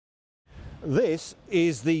This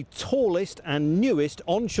is the tallest and newest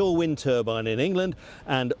onshore wind turbine in England,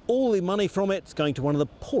 and all the money from it's going to one of the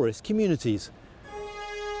poorest communities.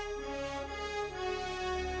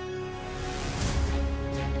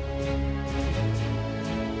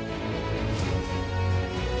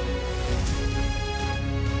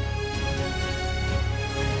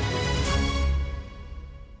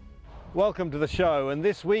 Welcome to the show, and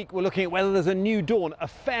this week we're looking at whether there's a new dawn, a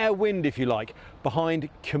fair wind if you like, behind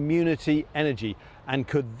community energy, and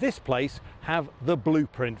could this place have the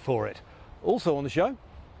blueprint for it? Also on the show,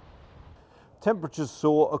 temperatures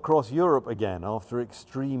soar across Europe again after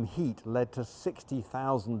extreme heat led to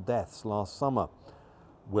 60,000 deaths last summer.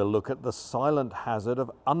 We'll look at the silent hazard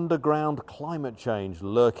of underground climate change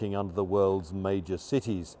lurking under the world's major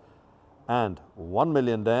cities. And 1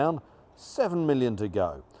 million down, 7 million to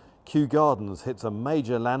go. Kew Gardens hits a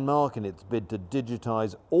major landmark in its bid to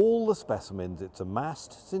digitise all the specimens it's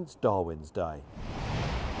amassed since Darwin's day.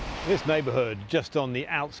 This neighbourhood, just on the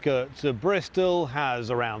outskirts of Bristol,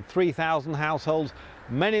 has around 3,000 households,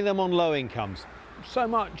 many of them on low incomes. So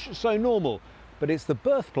much, so normal, but it's the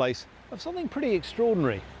birthplace of something pretty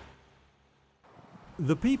extraordinary.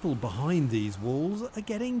 The people behind these walls are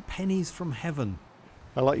getting pennies from heaven.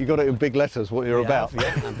 I like you got it in big letters, what you're about.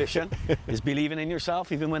 Yeah, ambition is believing in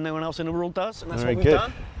yourself even when no one else in the world does, and that's Very what we've good.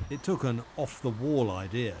 done. It took an off-the-wall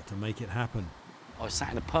idea to make it happen. I was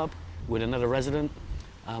sat in a pub with another resident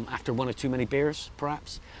after one or too many beers,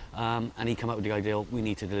 perhaps, and he came up with the idea, we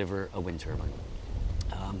need to deliver a wind turbine.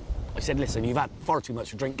 I said, listen, you've had far too much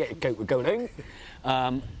to drink, get your coat, we're going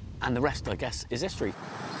home. And the rest, I guess, is history.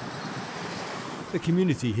 The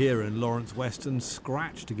community here in Lawrence Weston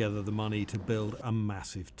scratched together the money to build a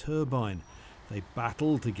massive turbine. They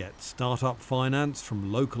battled to get start-up finance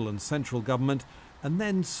from local and central government and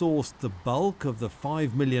then sourced the bulk of the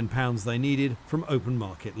 £5 million they needed from open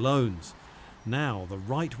market loans. Now the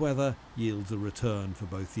right weather yields a return for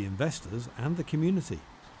both the investors and the community.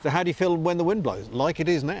 So how do you feel when the wind blows, like it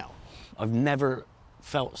is now? I've never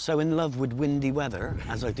felt so in love with windy weather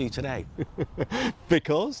as I do today.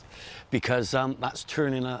 Because? Because that's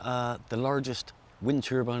turning the largest wind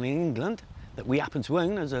turbine in England that we happen to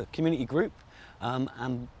own as a community group,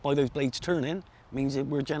 and by those blades turning means that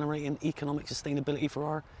we're generating economic sustainability for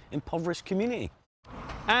our impoverished community.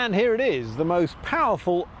 And here it is, the most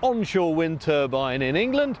powerful onshore wind turbine in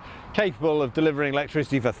England, capable of delivering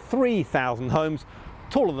electricity for 3,000 homes,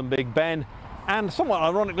 taller than Big Ben, and somewhat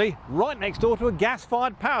ironically, right next door to a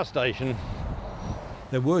gas-fired power station.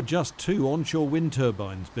 There were just 2 onshore wind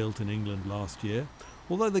turbines built in England last year,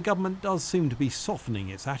 although the government does seem to be softening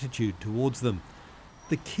its attitude towards them.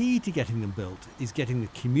 The key to getting them built is getting the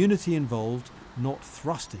community involved, not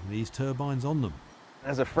thrusting these turbines on them.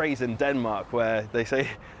 There's a phrase in Denmark where they say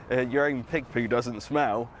your own pig poo doesn't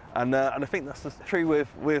smell, and I think that's true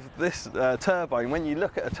with this turbine. When you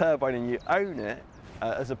look at a turbine and you own it,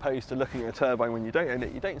 as opposed to looking at a turbine when you don't own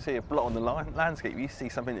it, you don't see a blot on the landscape, you see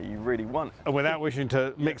something that you really want. And without wishing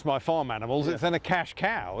to mix my farm animals, it's then a cash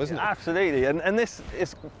cow, isn't it? Absolutely, and this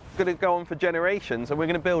is going to go on for generations, and we're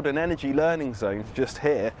going to build an energy learning zone just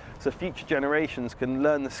here, so future generations can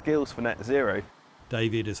learn the skills for net zero.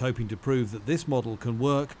 David is hoping to prove that this model can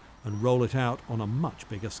work and roll it out on a much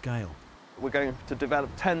bigger scale. We're going to develop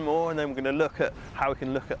 10 more, and then we're going to look at how we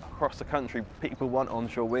can look at across the country. People want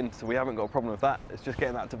onshore wind, so we haven't got a problem with that. It's just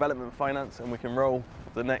getting that development finance, and we can roll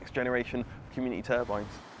the next generation of community turbines.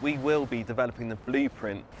 We will be developing the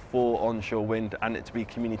blueprint for onshore wind, and it to be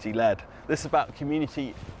community-led. This is about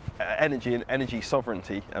community energy and energy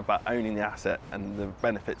sovereignty, about owning the asset and the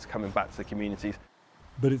benefits coming back to the communities.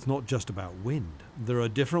 But it's not just about wind. There are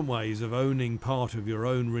different ways of owning part of your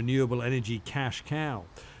own renewable energy cash cow.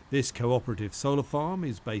 This cooperative solar farm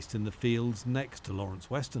is based in the fields next to Lawrence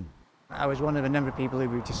Weston. I was one of a number of people who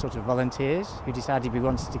were just sort of volunteers who decided we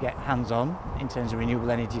wanted to get hands-on in terms of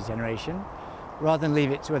renewable energy generation. Rather than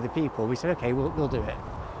leave it to other people, we said, OK, we'll do it.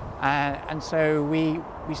 And so we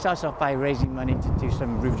started off by raising money to do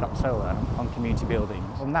some rooftop solar on community buildings.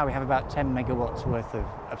 Well, now we have about 10 megawatts worth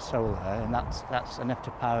of solar, and that's enough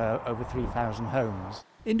to power over 3,000 homes.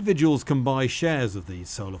 Individuals can buy shares of these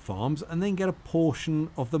solar farms and then get a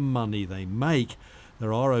portion of the money they make.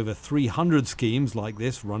 There are over 300 schemes like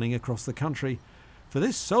this running across the country. For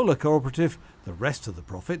this solar cooperative, the rest of the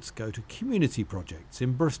profits go to community projects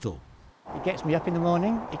in Bristol. It gets me up in the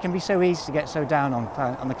morning. It can be so easy to get so down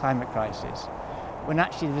on the climate crisis, when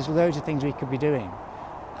actually there's loads of things we could be doing.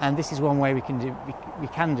 And this is one way we can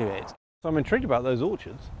do it. So I'm intrigued about those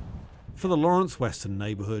orchards. For the Lawrence Weston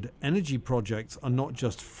neighbourhood, energy projects are not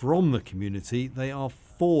just from the community, they are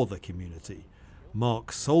for the community.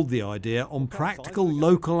 Mark sold the idea on practical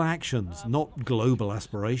local actions, not global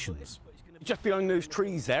aspirations. Just behind those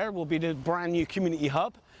trees there will be the brand new community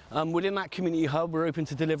hub. Within that community hub, we're open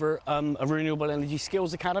to deliver a renewable energy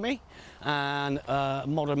skills academy and a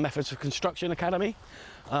modern methods of construction academy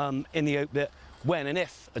in the hope that when and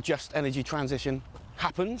if a just energy transition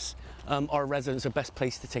happens, our residents are best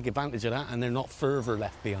placed to take advantage of that and they're not further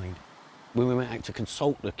left behind. When we went out to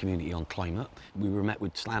consult the community on climate, we were met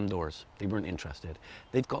with slam doors. They weren't interested.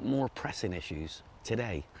 They've got more pressing issues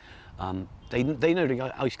today. They know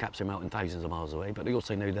the ice caps are melting thousands of miles away, but they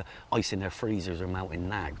also know the ice in their freezers are melting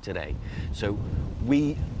now today. So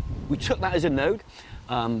we took that as a node.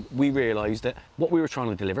 We realised that what we were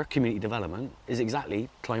trying to deliver, community development, is exactly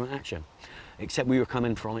climate action, except we were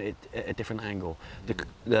coming from it at a different angle.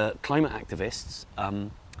 The climate activists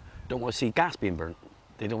don't want to see gas being burnt.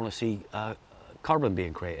 They don't want to see carbon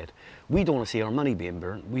being created. We don't want to see our money being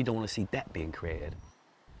burnt. We don't want to see debt being created.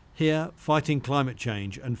 Here, fighting climate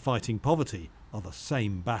change and fighting poverty are the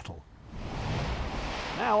same battle.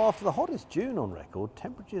 Now, after the hottest June on record,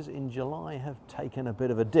 temperatures in July have taken a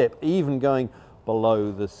bit of a dip, even going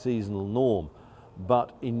below the seasonal norm.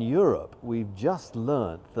 But in Europe, we've just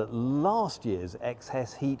learnt that last year's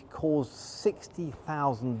excess heat caused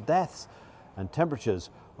 60,000 deaths, and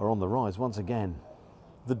temperatures are on the rise once again.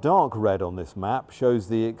 The dark red on this map shows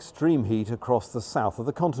the extreme heat across the south of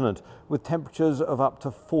the continent, with temperatures of up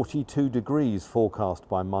to 42 degrees forecast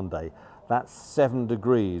by Monday. That's 7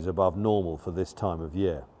 degrees above normal for this time of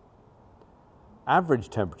year.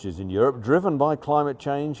 Average temperatures in Europe, driven by climate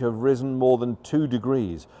change, have risen more than 2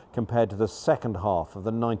 degrees compared to the second half of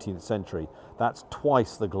the 19th century. That's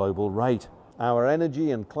twice the global rate. Our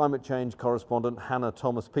energy and climate change correspondent Hannah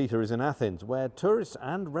Thomas-Peter is in Athens, where tourists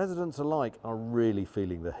and residents alike are really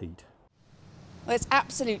feeling the heat. Well, it's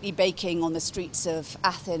absolutely baking on the streets of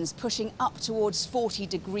Athens, pushing up towards 40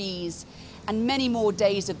 degrees, and many more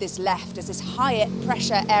days of this left as this high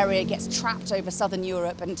pressure area gets trapped over southern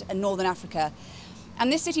Europe and northern Africa.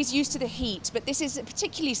 And this city's used to the heat, but this is a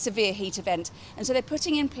particularly severe heat event, and so they're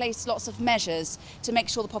putting in place lots of measures to make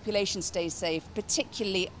sure the population stays safe,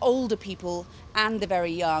 particularly older people and the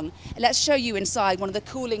very young. And let's show you inside one of the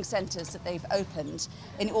cooling centres that they've opened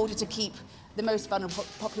in order to keep the most vulnerable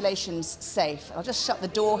populations safe. I'll just shut the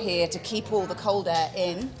door here to keep all the cold air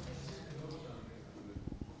in.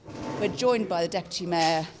 We're joined by the Deputy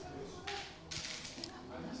Mayor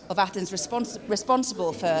of Athens,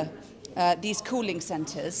 responsible for these cooling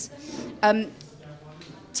centres.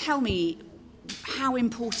 Tell me, how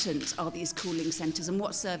important are these cooling centres and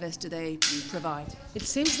what service do they provide? It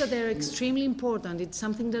seems that they're extremely important. It's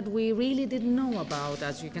something that we really didn't know about,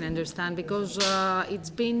 as you can understand, because it's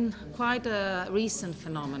been quite a recent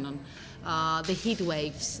phenomenon. The heat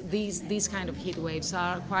waves, these kind of heat waves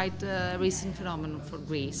are quite a recent phenomenon for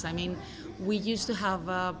Greece. I mean, we used to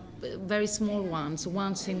have very small ones,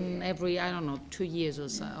 once in every, 2 years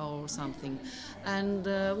or something. And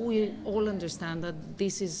we all understand that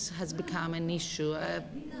this has become an issue,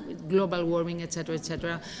 global warming, etc.,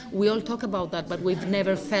 etc. We all talk about that, but we've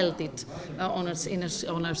never felt it on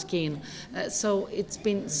our skin. So it's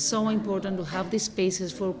been so important to have these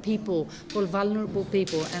spaces for people, for vulnerable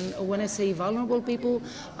people. And when I say vulnerable people,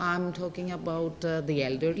 I'm talking about the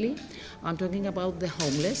elderly, I'm talking about the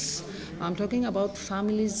homeless, I'm talking about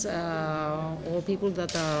families or people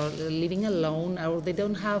that are living alone, or they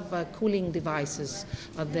don't have cooling devices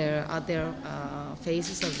at their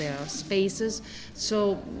faces, at their spaces.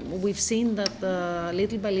 So we've seen that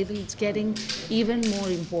little by little it's getting even more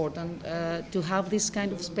important to have these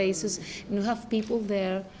kind of spaces and to have people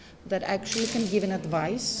there that actually can give an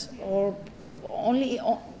advice, or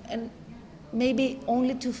and maybe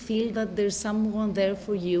only to feel that there's someone there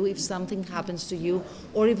for you if something happens to you,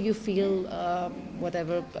 or if you feel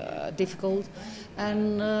whatever difficult.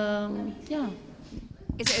 And yeah.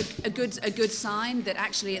 Is it a good sign that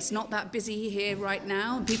actually it's not that busy here right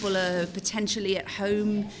now? People are potentially at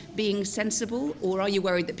home being sensible, or are you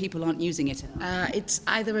worried that people aren't using it? It's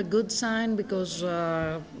either a good sign because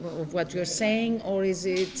of what you're saying, or is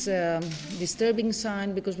it a disturbing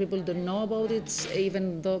sign because people don't know about it,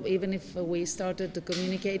 even if we started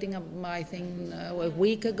communicating, I think, a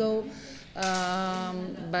week ago.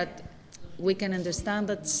 But we can understand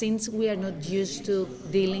that since we are not used to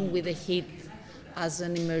dealing with the heat as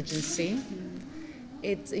an emergency,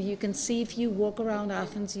 you can see if you walk around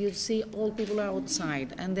Athens, you see all people are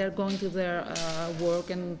outside and they're going to their work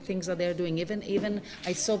and things that they're doing. Even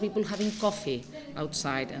I saw people having coffee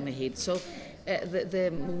outside in the heat. So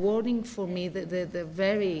the warning for me, the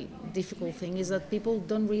very difficult thing is that people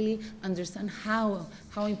don't really understand how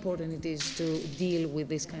important it is to deal with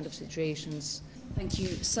these kind of situations. Thank you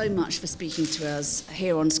so much for speaking to us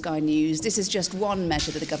here on Sky News. This is just one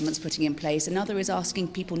measure that the government's putting in place. Another is asking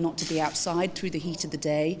people not to be outside through the heat of the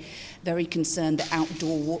day. Very concerned that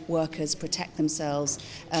outdoor workers protect themselves.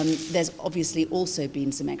 There's obviously also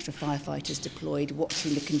been some extra firefighters deployed,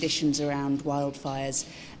 watching the conditions around wildfires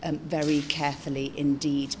very carefully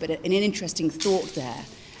indeed. But an interesting thought there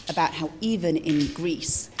about how even in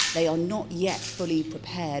Greece, they are not yet fully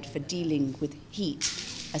prepared for dealing with heat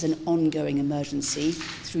as an ongoing emergency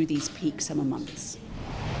through these peak summer months.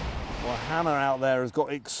 Well, Hannah out there has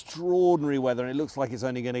got extraordinary weather and it looks like it's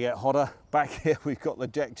only going to get hotter. Back here we've got the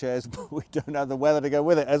deck chairs, but we don't have the weather to go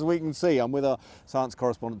with it. As we can see, I'm with our science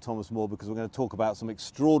correspondent Thomas Moore because we're going to talk about some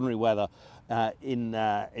extraordinary weather in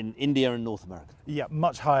India and North America. Yeah,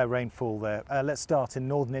 much higher rainfall there. Let's start in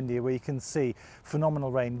northern India where you can see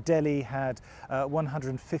phenomenal rain. Delhi had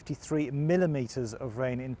 153 millimetres of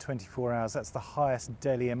rain in 24 hours. That's the highest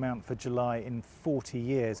Delhi amount for July in 40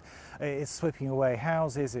 years. It's sweeping away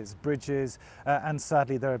houses, it's bridges, and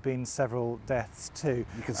sadly there have been several deaths too.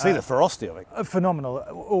 You can see the ferocity of it. Phenomenal.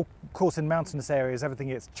 Of course, in mountainous areas, everything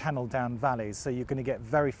gets channeled down valleys, so you're going to get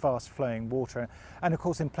very fast flowing water. And of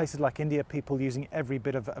course, in places like India, people using every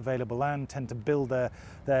bit of available land tend to build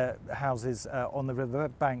their houses on the river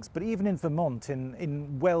banks. But even in Vermont,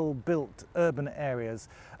 in well-built urban areas,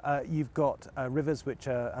 you've got rivers which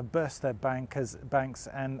have burst their banks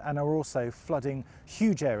and are also flooding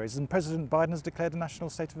huge areas. And President Biden has declared a national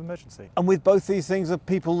state of emergency. And with both these things, are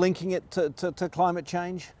people linking it to climate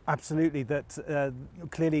change? Absolutely. That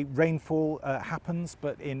clearly rainfall happens,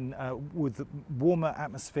 but with warmer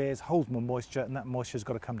atmospheres holds more moisture, and that moisture's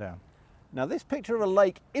got to come down. Now, this picture of a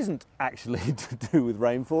lake isn't actually to do with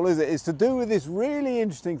rainfall, is it? It's to do with this really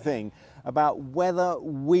interesting thing about whether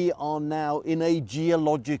we are now in a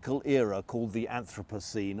geological era called the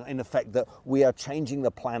Anthropocene. In effect, that we are changing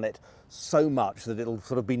the planet so much that it'll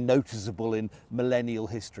sort of be noticeable in millennial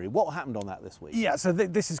history. What happened on that this week? Yeah, so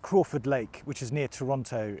this is Crawford Lake, which is near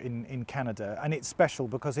Toronto in Canada, and it's special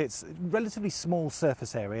because it's a relatively small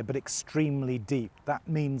surface area but extremely deep. That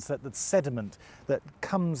means that the sediment that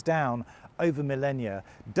comes down over millennia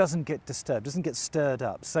doesn't get disturbed, doesn't get stirred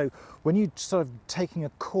up. So when you sort of taking a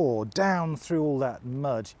core down through all that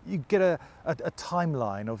mud, you get a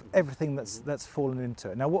timeline of everything that's fallen into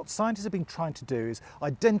it. Now, what scientists have been trying to do is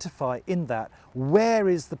identify in that where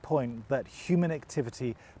is the point that human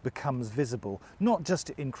activity becomes visible, not just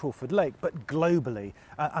in Crawford Lake, but globally,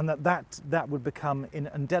 and that would become an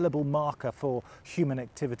indelible marker for human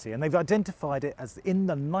activity. And they've identified it as in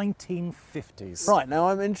the 1950s. Right, now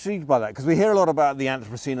I'm intrigued by that because we hear a lot about the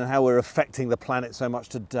Anthropocene and how we're affecting the planet so much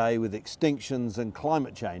today with extinctions and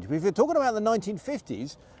climate change. But if you're talking about the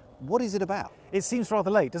 1950s, what is it about? It seems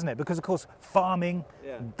rather late, doesn't it? Because, of course, farming,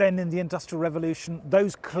 then in the Industrial Revolution,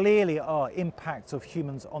 those clearly are impacts of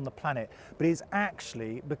humans on the planet. But it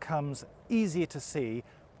actually becomes easier to see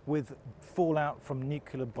with fallout from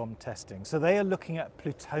nuclear bomb testing. So they are looking at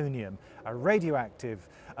plutonium, a radioactive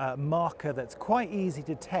marker that's quite easy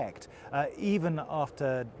to detect even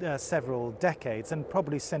after several decades and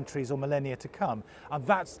probably centuries or millennia to come. And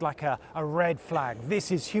that's like a red flag.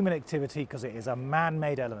 This is human activity because it is a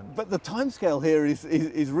man-made element. But the timescale here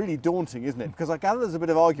is really daunting, isn't it? Because I gather there's a bit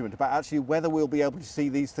of argument about actually whether we'll be able to see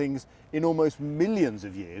these things in almost millions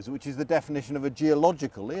of years, which is the definition of a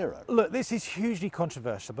geological era. Look, this is hugely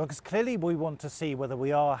controversial because clearly we want to see whether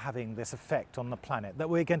we are having this effect on the planet that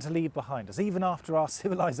we're going to leave behind us, even after our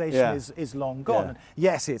civilization is long gone. And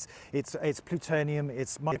yes, it's plutonium,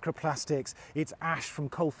 it's microplastics, it's ash from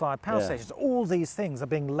coal-fired power stations. All these things are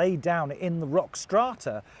being laid down in the rock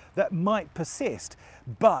strata that might persist,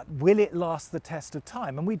 but will it last the test of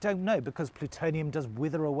time? And we don't know because plutonium does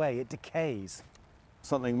wither away, it decays.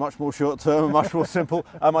 Something much more short-term and much more simple.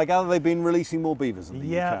 I gather they've been releasing more beavers in the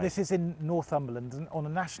UK. Yeah, this is in Northumberland, and on a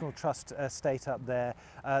National Trust estate up there.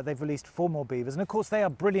 They've released 4 more beavers, and of course they are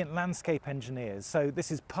brilliant landscape engineers. So this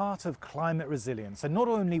is part of climate resilience. So not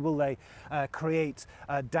only will they create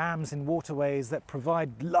dams in waterways that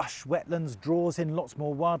provide lush wetlands, draws in lots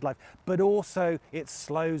more wildlife, but also it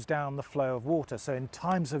slows down the flow of water. So in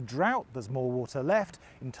times of drought, there's more water left.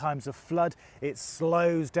 In times of flood, it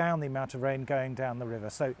slows down the amount of rain going down the river.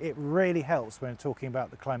 So it really helps when talking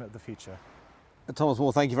about the climate of the future. Thomas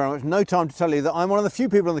Moore, thank you very much. No time to tell you that I'm one of the few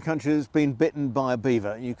people in the country that's been bitten by a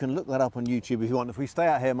beaver. You can look that up on YouTube if you want. If we stay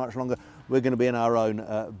out here much longer, we're going to be in our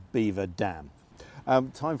own beaver dam.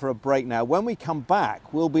 Time for a break now. When we come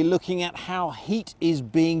back, we'll be looking at how heat is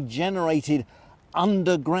being generated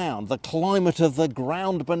underground. The climate of the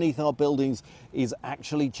ground beneath our buildings is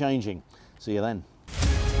actually changing. See you then.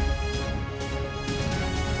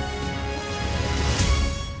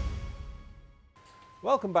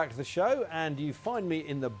 Welcome back to the show, and you find me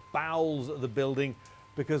in the bowels of the building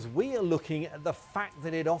because we are looking at the fact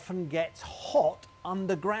that it often gets hot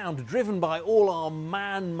underground, driven by all our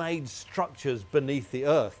man-made structures beneath the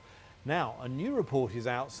earth. Now, a new report is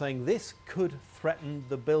out saying this could threaten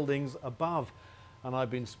the buildings above, and I've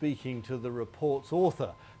been speaking to the report's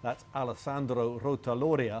author, that's Alessandro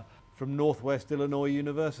Rotaloria from Northwest Illinois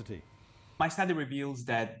University. My study reveals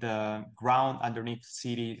that the ground underneath the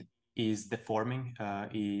city is deforming,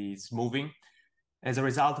 is moving as a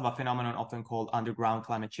result of a phenomenon often called underground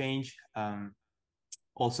climate change,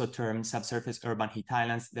 also termed subsurface urban heat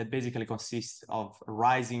islands, that basically consists of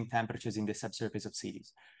rising temperatures in the subsurface of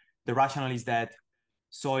cities. The rationale is that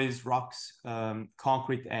soils, rocks,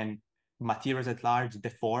 concrete, and materials at large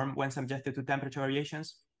deform when subjected to temperature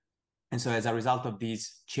variations. And so as a result of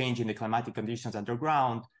this change in the climatic conditions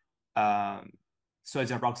underground,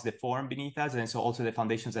 soils and rocks deform beneath us, and so also the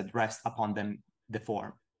foundations that rest upon them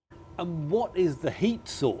deform. And what is the heat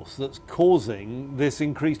source that's causing this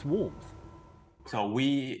increased warmth? So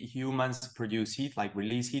we humans produce heat, like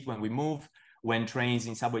release heat when we move. When trains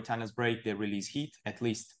in subway tunnels break, they release heat, at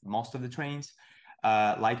least most of the trains.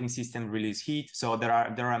 Lighting systems release heat. So there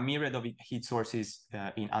are a myriad of heat sources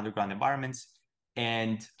in underground environments,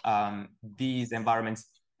 and these environments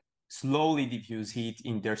slowly diffuse heat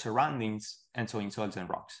in their surroundings, and so in soils and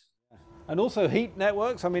rocks. And also heat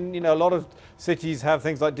networks. I mean, you know, a lot of cities have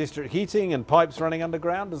things like district heating and pipes running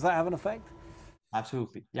underground. Does that have an effect?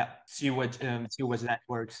 Absolutely, yeah. Sewage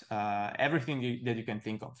networks, everything that you can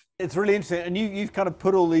think of. It's really interesting, and you've kind of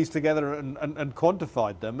put all these together and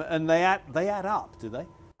quantified them, and they add up, do they?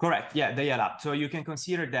 Correct, yeah, they add up. So you can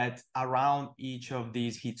consider that around each of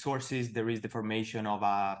these heat sources, there is the formation of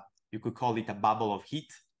you could call it a bubble of heat.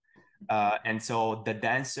 And so the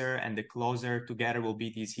denser and the closer together will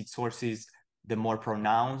be these heat sources, the more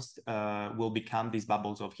pronounced will become these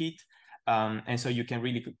bubbles of heat. And so you can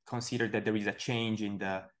really consider that there is a change in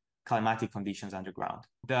the climatic conditions underground.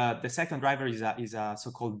 The second driver is a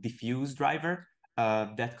so-called diffuse driver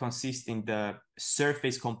that consists in the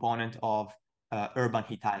surface component of urban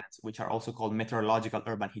heat islands, which are also called meteorological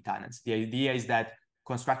urban heat islands. The idea is that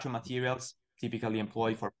construction materials typically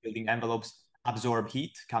employed for building envelopes absorb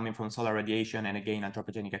heat coming from solar radiation and again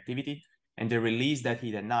anthropogenic activity, and they release that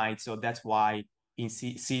heat at night. So that's why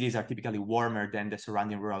cities are typically warmer than the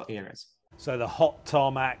surrounding rural areas. So the hot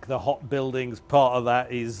tarmac, the hot buildings, part of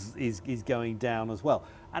that is going down as well.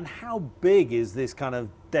 And how big is this kind of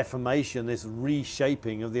deformation, this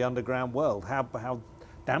reshaping of the underground world? How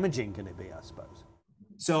damaging can it be, I suppose?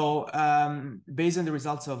 So based on the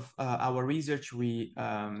results of our research, we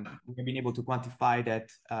have been able to quantify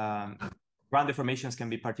that ground deformations can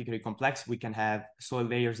be particularly complex. We can have soil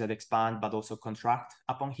layers that expand but also contract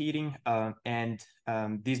upon heating. And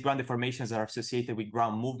these ground deformations are associated with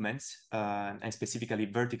ground movements and specifically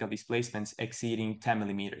vertical displacements exceeding 10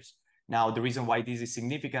 millimeters. Now, the reason why this is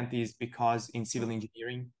significant is because in civil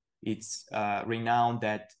engineering, it's renowned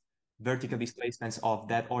that vertical displacements of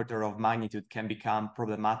that order of magnitude can become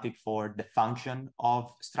problematic for the function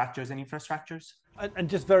of structures and infrastructures. And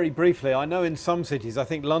just very briefly, I know in some cities, I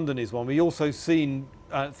think London is one, we also seen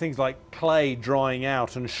things like clay drying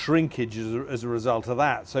out and shrinkage as a result of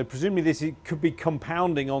that. So presumably this could be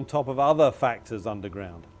compounding on top of other factors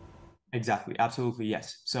underground. Exactly, absolutely,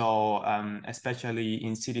 yes. So especially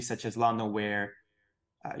in cities such as London, where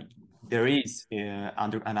there is an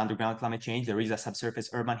underground climate change, there is a subsurface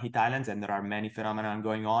urban heat islands, and there are many phenomena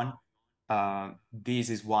going on. This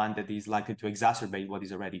is one that is likely to exacerbate what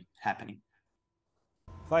is already happening.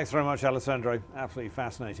 Thanks very much, Alessandro. Absolutely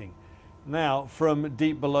fascinating. Now, from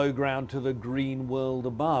deep below ground to the green world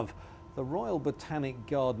above, the Royal Botanic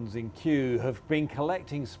Gardens in Kew have been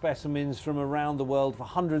collecting specimens from around the world for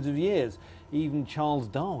hundreds of years. Even Charles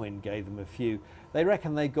Darwin gave them a few. They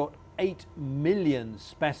reckon they got 8 million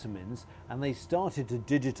specimens, and they started to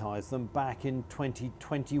digitize them back in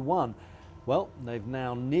 2021. Well, they've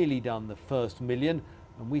now nearly done the first million,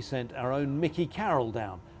 and we sent our own Mickey Carroll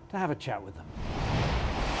down to have a chat with them.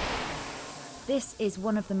 This is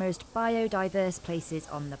one of the most biodiverse places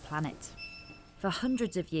on the planet. For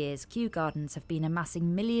hundreds of years, Kew Gardens have been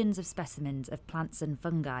amassing millions of specimens of plants and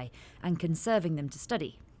fungi and conserving them to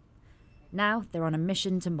study. Now they're on a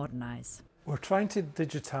mission to modernise. We're trying to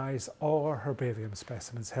digitise all our herbarium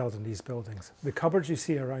specimens held in these buildings. The cupboards you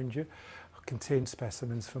see around you contain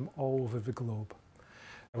specimens from all over the globe.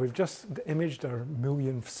 We've just imaged our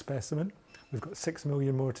millionth specimen. We've got 6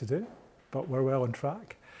 million more to do, but we're well on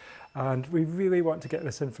track. And we really want to get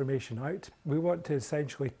this information out. We want to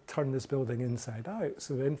essentially turn this building inside out,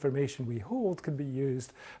 so the information we hold can be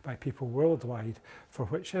used by people worldwide for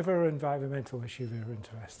whichever environmental issue they're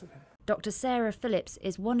interested in. Dr. Sarah Phillips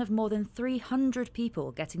is one of more than 300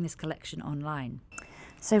 people getting this collection online.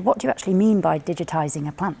 So what do you actually mean by digitising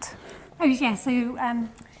a plant? Oh yeah, so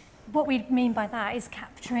what we mean by that is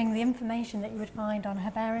capturing the information that you would find on a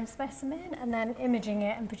herbarium specimen and then imaging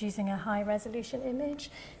it and producing a high resolution image.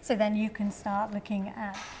 So then you can start looking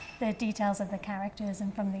at the details of the characters,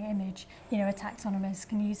 and from the image, you know, a taxonomist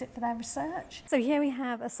can use it for their research. So here we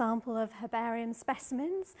have a sample of herbarium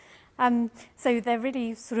specimens. So they're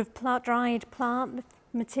really sort of dried plant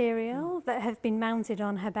material that have been mounted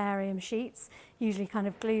on herbarium sheets, usually kind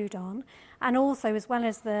of glued on. And also, as well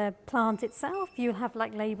as the plant itself, you'll have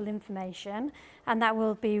like label information, and that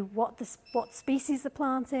will be what species the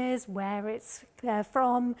plant is, where it's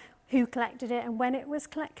from, who collected it and when it was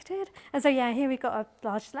collected. And so yeah, here we've got a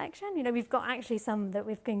large selection. You know, we've got actually some that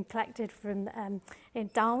we've been collected from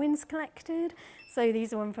Darwin's collected. So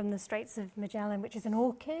these are one from the Straits of Magellan, which is an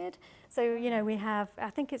orchid. So, you know, we have, I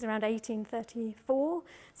think it's around 1834.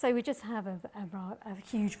 So we just have a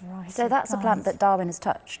huge variety. So that's a plant that Darwin has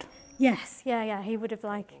touched? Yes, yeah. He would have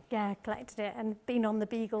collected it and been on the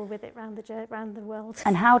Beagle with it around the world.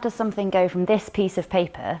 And how does something go from this piece of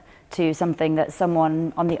paper to something that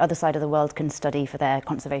someone on the other side of the world can study for their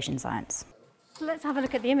conservation science? Let's have a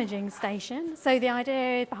look at the imaging station. So the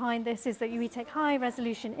idea behind this is that we take high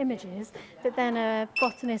resolution images that then a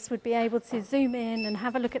botanist would be able to zoom in and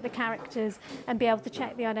have a look at the characters and be able to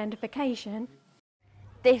check the identification.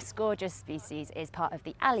 This gorgeous species is part of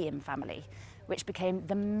the allium family, which became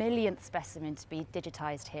the millionth specimen to be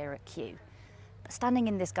digitised here at Kew. But standing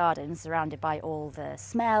in this garden, surrounded by all the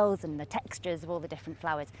smells and the textures of all the different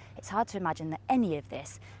flowers, it's hard to imagine that any of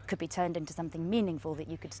this could be turned into something meaningful that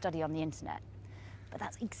you could study on the internet. But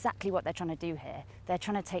that's exactly what they're trying to do here. They're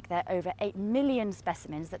trying to take their over 8 million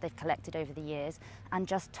specimens that they've collected over the years and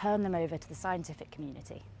just turn them over to the scientific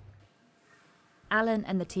community. Alan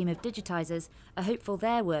and the team of digitisers are hopeful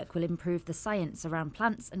their work will improve the science around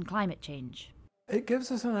plants and climate change. It gives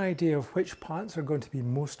us an idea of which plants are going to be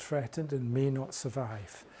most threatened and may not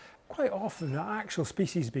survive. Quite often the actual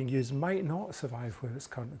species being used might not survive where it's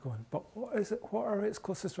currently going, but what are its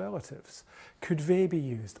closest relatives? Could they be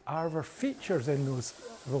used? Are there features in those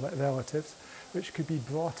relatives which could be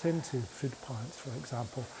brought into food plants, for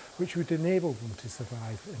example, which would enable them to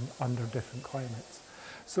survive under different climates?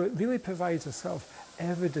 So it really provides a sort of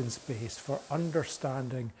evidence base for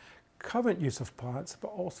understanding current use of plants, but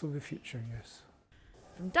also the future use.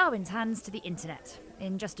 From Darwin's hands to the internet.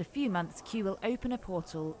 In just a few months, Kew will open a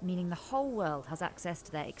portal, meaning the whole world has access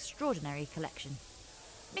to their extraordinary collection.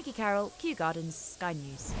 Mickey Carroll, Kew Gardens, Sky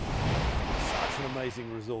News. Such an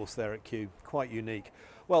amazing resource there at Kew, quite unique.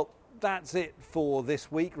 Well, that's it for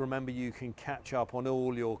this week. Remember, you can catch up on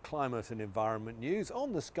all your climate and environment news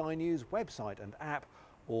on the Sky News website and app,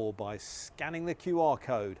 or by scanning the QR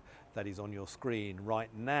code that is on your screen right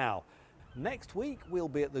now. Next week we'll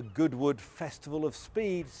be at the Goodwood Festival of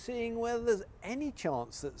Speed, seeing whether there's any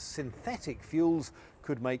chance that synthetic fuels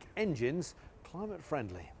could make engines climate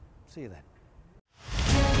friendly. See you then.